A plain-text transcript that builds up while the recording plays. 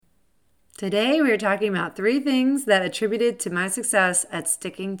Today, we are talking about 3 things that attributed to my success at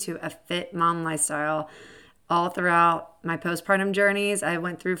sticking to a fit mom lifestyle. All throughout my postpartum journeys, I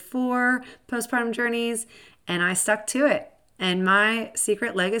went through 4 postpartum journeys and I stuck to it. And my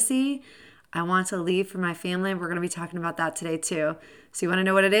secret legacy, I want to leave for my family. We're going to be talking about that today too. So you want to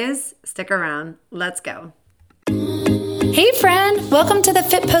know what it is? Stick around. Let's go. Hey friend, welcome to the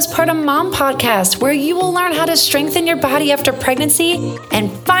Fit Postpartum Mom Podcast, where you will learn how to strengthen your body after pregnancy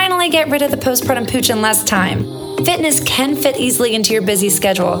and finally get rid of the postpartum pooch in less time. Fitness can fit easily into your busy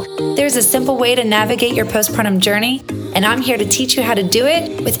schedule. There's a simple way to navigate your postpartum journey, and I'm here to teach you how to do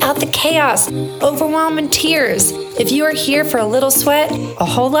it without the chaos, overwhelm, and tears. If you are here for a little sweat, a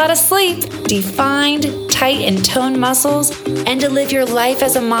whole lot of sleep, defined, tight, and toned muscles, and to live your life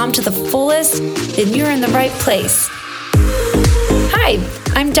as a mom to the fullest, then you're in the right place. Hi,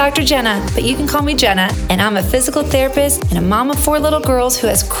 I'm Dr. Jenna, but you can call me Jenna, and I'm a physical therapist and a mom of 4 little girls who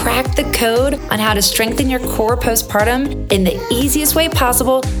has cracked the code on how to strengthen your core postpartum in the easiest way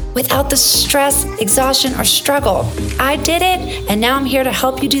possible without the stress, exhaustion, or struggle. I did it, and now I'm here to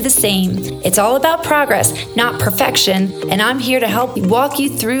help you do the same. It's all about progress, not perfection, and I'm here to help walk you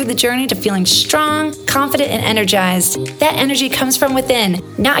through the journey to feeling strong, confident, and energized. That energy comes from within,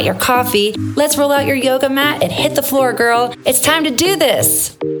 not your coffee. Let's roll out your yoga mat and hit the floor, girl. It's time to do this.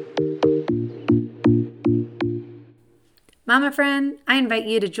 Mama friend, I invite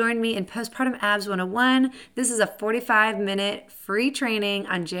you to join me in Postpartum Abs 101. This is a 45-minute free training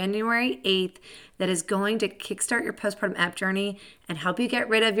on January 8th that is going to kickstart your postpartum ab journey and help you get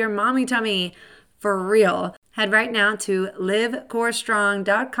rid of your mommy tummy for real. Head right now to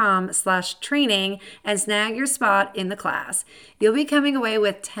livecorestrong.com/training and snag your spot in the class. You'll be coming away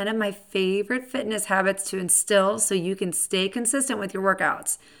with 10 of my favorite fitness habits to instill so you can stay consistent with your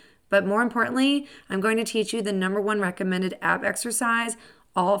workouts. But more importantly, I'm going to teach you the #1 recommended ab exercise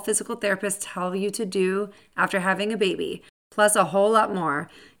all physical therapists tell you to do after having a baby, plus a whole lot more.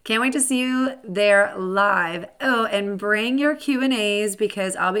 Can't wait to see you there live. Oh, and bring your Q&As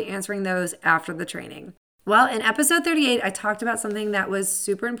because I'll be answering those after the training. Well, in episode 38, I talked about something that was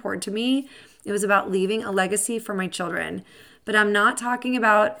super important to me. It was about leaving a legacy for my children. But I'm not talking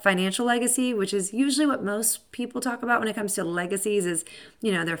about financial legacy, which is usually what most people talk about when it comes to legacies is,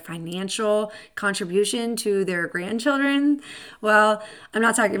 their financial contribution to their grandchildren. Well, I'm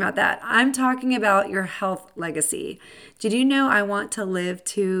not talking about that. I'm talking about your health legacy. Did you know I want to live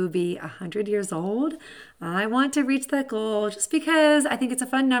to be 100 years old? I want to reach that goal just because I think it's a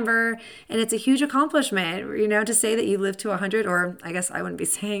fun number and it's a huge accomplishment, to say that you live to 100, or I guess I wouldn't be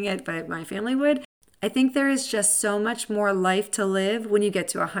saying it, but my family would. I think there is just so much more life to live when you get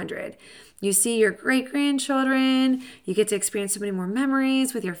to 100. You see your great-grandchildren, you get to experience so many more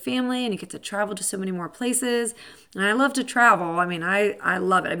memories with your family, and you get to travel to so many more places. And I love to travel. I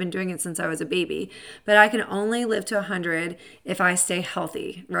love it. I've been doing it since I was a baby. But I can only live to 100 if I stay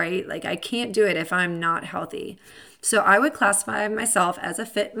healthy, right? I can't do it if I'm not healthy. So I would classify myself as a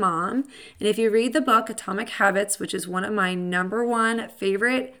fit mom. And if you read the book Atomic Habits, which is one of my #1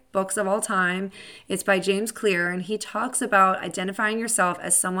 favorite books of all time, it's by James Clear, and he talks about identifying yourself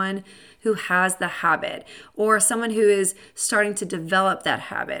as someone who has the habit or someone who is starting to develop that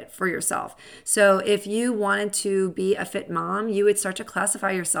habit for yourself. So if you wanted to be a fit mom, you would start to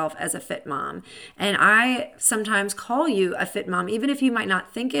classify yourself as a fit mom. And I sometimes call you a fit mom, even if you might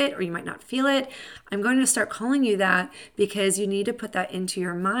not think it or you might not feel it. I'm going to start calling you that because you need to put that into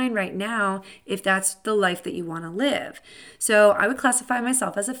your mind right now if that's the life that you want to live. So I would classify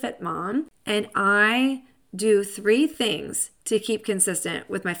myself as a fit mom, and I do 3 things to keep consistent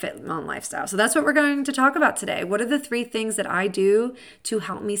with my fit mom lifestyle. So that's what we're going to talk about today. What are the 3 things that I do to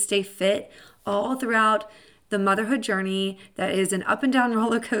help me stay fit all throughout the motherhood journey that is an up and down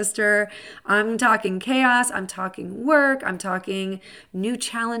roller coaster? I'm talking chaos, I'm talking work, I'm talking new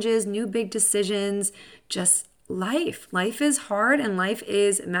challenges, new big decisions, just life. Life is hard and life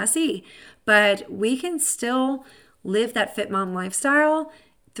is messy, but we can still live that fit mom lifestyle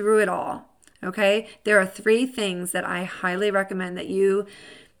through it all. Okay? There are 3 things that I highly recommend that you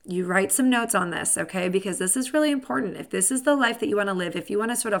write some notes on this, okay? Because this is really important. If this is the life that you want to live, if you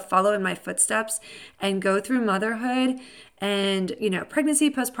want to sort of follow in my footsteps and go through motherhood and, pregnancy,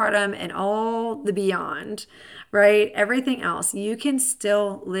 postpartum, and all the beyond, right? Everything else, you can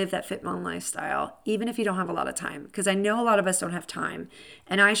still live that fit mom lifestyle, even if you don't have a lot of time. Because I know a lot of us don't have time,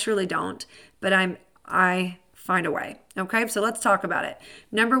 and I surely don't, but I find a way. Okay, so let's talk about it.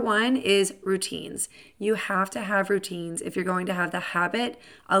 #1 is routines. You have to have routines if you're going to have the habit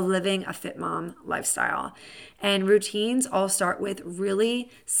of living a fit mom lifestyle. And routines all start with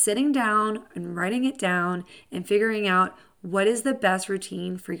really sitting down and writing it down and figuring out what is the best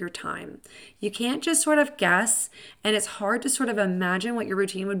routine for your time. You can't just sort of guess, and it's hard to sort of imagine what your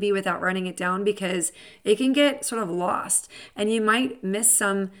routine would be without writing it down because it can get sort of lost and you might miss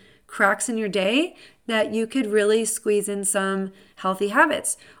some cracks in your day that you could really squeeze in some healthy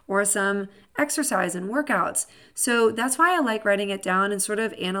habits or some exercise and workouts. So that's why I like writing it down and sort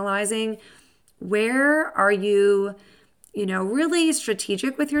of analyzing where are you really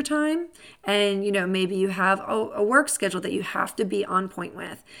strategic with your time. And, maybe you have a work schedule that you have to be on point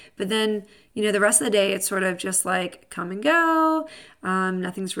with. But then, the rest of the day, it's sort of just like come and go.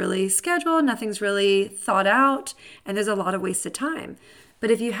 Nothing's really scheduled. Nothing's really thought out. And there's a lot of wasted time.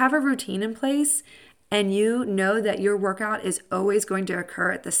 But if you have a routine in place and you know that your workout is always going to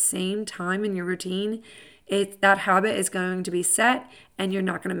occur at the same time in your routine, that habit is going to be set and you're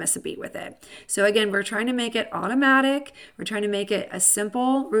not going to miss a beat with it. So again, we're trying to make it automatic. We're trying to make it a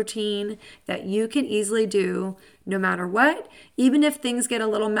simple routine that you can easily do no matter what. Even if things get a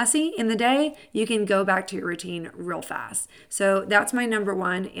little messy in the day, you can go back to your routine real fast. So that's my number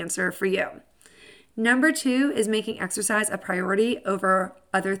one answer for you. Number two is making exercise a priority over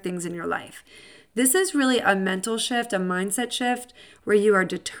other things in your life. This is really a mental shift, a mindset shift, where you are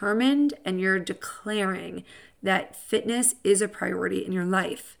determined and you're declaring that fitness is a priority in your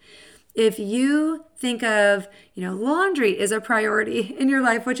life. If you think of, laundry is a priority in your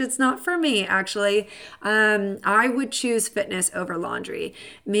life, which it's not for me, actually, I would choose fitness over laundry.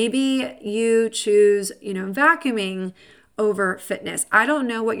 Maybe you choose, vacuuming over fitness. I don't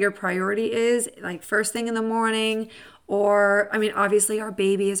know what your priority is, like first thing in the morning. Or, obviously our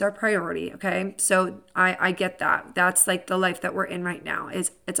baby is our priority, okay? So I get that. That's like the life that we're in right now.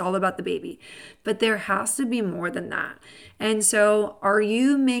 It's all about the baby. But there has to be more than that. And so are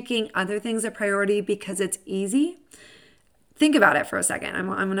you making other things a priority because it's easy? Think about it for a second. I'm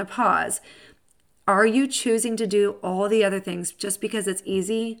going to pause. Are you choosing to do all the other things just because it's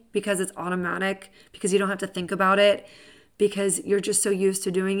easy, because it's automatic, because you don't have to think about it? Because you're just so used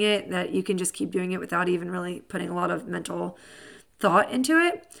to doing it that you can just keep doing it without even really putting a lot of mental thought into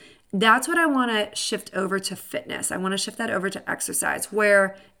it. That's what I want to shift over to fitness. I want to shift that over to exercise,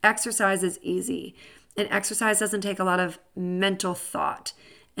 where exercise is easy and exercise doesn't take a lot of mental thought.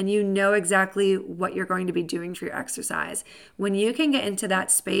 And you know exactly what you're going to be doing for your exercise. When you can get into that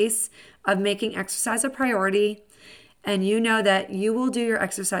space of making exercise a priority and you know that you will do your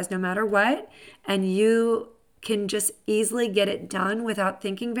exercise no matter what, and you can just easily get it done without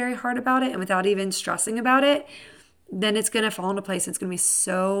thinking very hard about it and without even stressing about it, then it's going to fall into place. It's going to be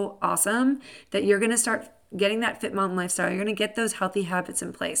so awesome that you're going to start getting that fit mom lifestyle. You're going to get those healthy habits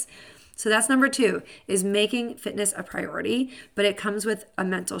in place. So that's number two, is making fitness a priority, but it comes with a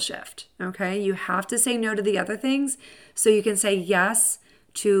mental shift, okay? You have to say no to the other things so you can say yes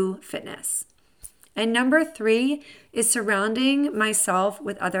to fitness. And number three is surrounding myself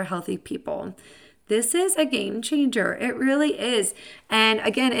with other healthy people. This is a game changer. It really is. And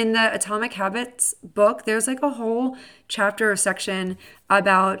again, in the Atomic Habits book, there's like a whole chapter or section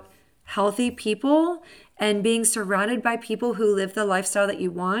about healthy people and being surrounded by people who live the lifestyle that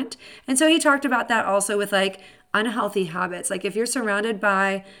you want. And so he talked about that also with like unhealthy habits. Like if you're surrounded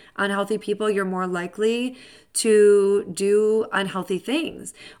by unhealthy people, you're more likely to do unhealthy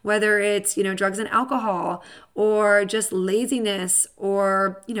things, whether it's, drugs and alcohol or just laziness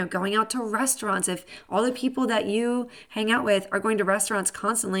or, going out to restaurants. If all the people that you hang out with are going to restaurants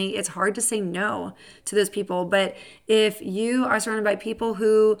constantly, it's hard to say no to those people. But if you are surrounded by people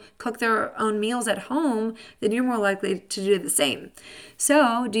who cook their own meals at home, then you're more likely to do the same.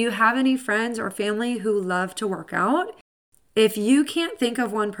 So do you have any friends or family who love to work out? If you can't think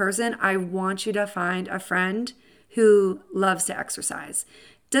of one person, I want you to find a friend who loves to exercise.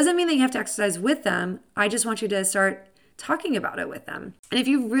 Doesn't mean that you have to exercise with them. I just want you to start talking about it with them. And if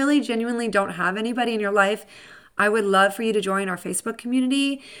you really genuinely don't have anybody in your life, I would love for you to join our Facebook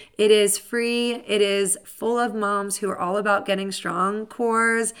community. It is free. It is full of moms who are all about getting strong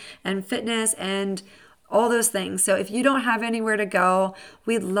cores and fitness and all those things. So if you don't have anywhere to go,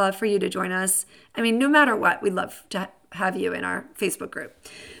 we'd love for you to join us. No matter what, we'd love to have you in our Facebook group.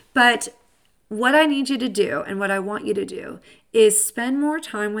 But what I need you to do and what I want you to do is spend more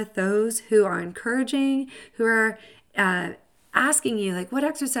time with those who are encouraging, who are asking you, like, what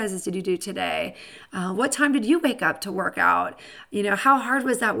exercises did you do today? What time did you wake up to work out? How hard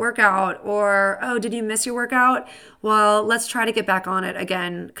was that workout? Or, oh, did you miss your workout? Well, let's try to get back on it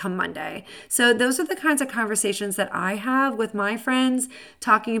again come Monday. So those are the kinds of conversations that I have with my friends,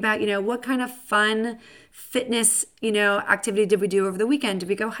 talking about, what kind of fun fitness, activity did we do over the weekend? Did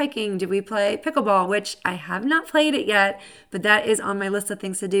we go hiking? Did we play pickleball? Which I have not played it yet, but that is on my list of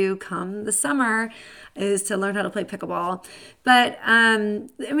things to do come the summer, is to learn how to play pickleball. But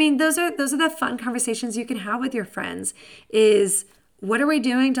those are the fun conversations you can have with your friends, is what are we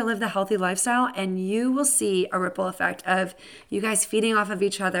doing to live the healthy lifestyle? And you will see a ripple effect of you guys feeding off of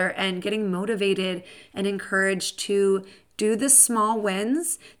each other and getting motivated and encouraged to do the small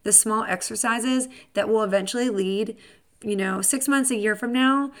wins, the small exercises that will eventually lead 6 months, a year from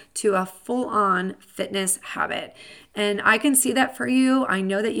now, to a full-on fitness habit. And I can see that for you. I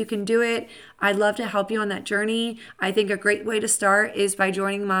know that you can do it. I'd love to help you on that journey. I think a great way to start is by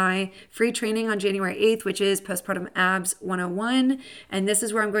joining my free training on January 8th, which is Postpartum Abs 101. And this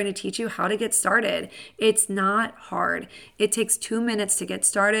is where I'm going to teach you how to get started. It's not hard. It takes 2 minutes to get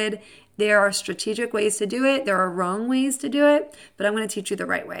started. There are strategic ways to do it. There are wrong ways to do it, but I'm going to teach you the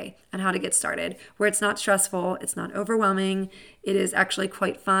right way on how to get started, where it's not stressful, it's not overwhelming. It is actually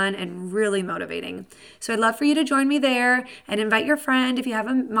quite fun and really motivating. So I'd love for you to join me there and invite your friend. If you have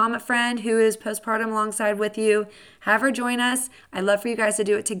a mama friend who is postpartum alongside with you, have her join us. I'd love for you guys to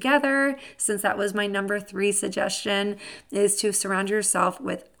do it together, since that was my number 3 suggestion, is to surround yourself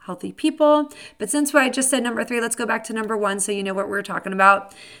with healthy people. But since I just said number 3, let's go back to number 1 so you know what we're talking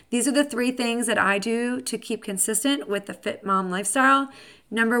about. These are the 3 things that I do to keep consistent with the Fit Mom lifestyle.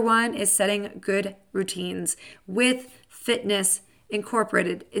 Number 1 is setting good routines with fitness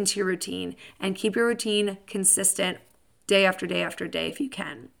incorporated into your routine, and keep your routine consistent day after day after day if you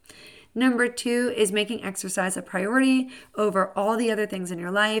can. Number 2 is making exercise a priority over all the other things in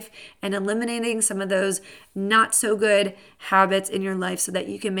your life and eliminating some of those not so good habits in your life so that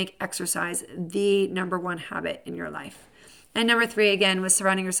you can make exercise the number 1 habit in your life. And number 3, again, was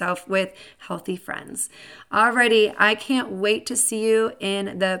surrounding yourself with healthy friends. Alrighty, I can't wait to see you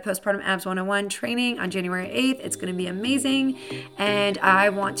in the Postpartum Abs 101 training on January 8th. It's going to be amazing. And I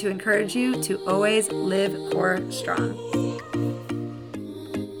want to encourage you to always live core strong.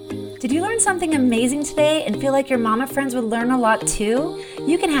 Did you learn something amazing today and feel like your mama friends would learn a lot too?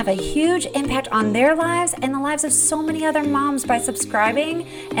 You can have a huge impact on their lives and the lives of so many other moms by subscribing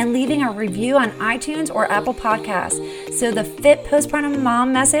and leaving a review on iTunes or Apple Podcasts, so the Fit Postpartum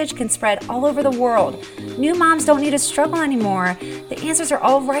Mom message can spread all over the world. New moms don't need to struggle anymore. The answers are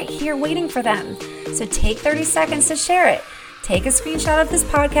all right here waiting for them. So take 30 seconds to share it. Take a screenshot of this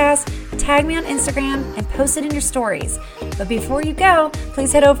podcast, tag me on Instagram, and post it in your stories. But before you go,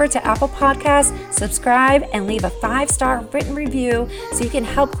 please head over to Apple Podcasts, subscribe, and leave a 5-star written review so you can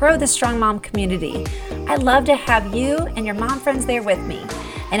help grow the Strong Mom community. I'd love to have you and your mom friends there with me.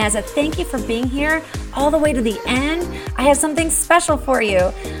 And as a thank you for being here all the way to the end, I have something special for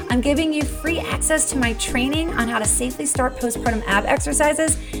you. I'm giving you free access to my training on how to safely start postpartum ab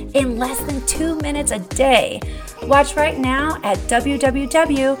exercises in less than 2 minutes a day. Watch right now at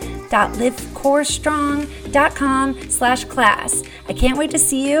www.livecorestrong.com/class. I can't wait to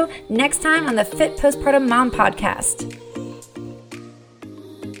see you next time on the Fit Postpartum Mom podcast.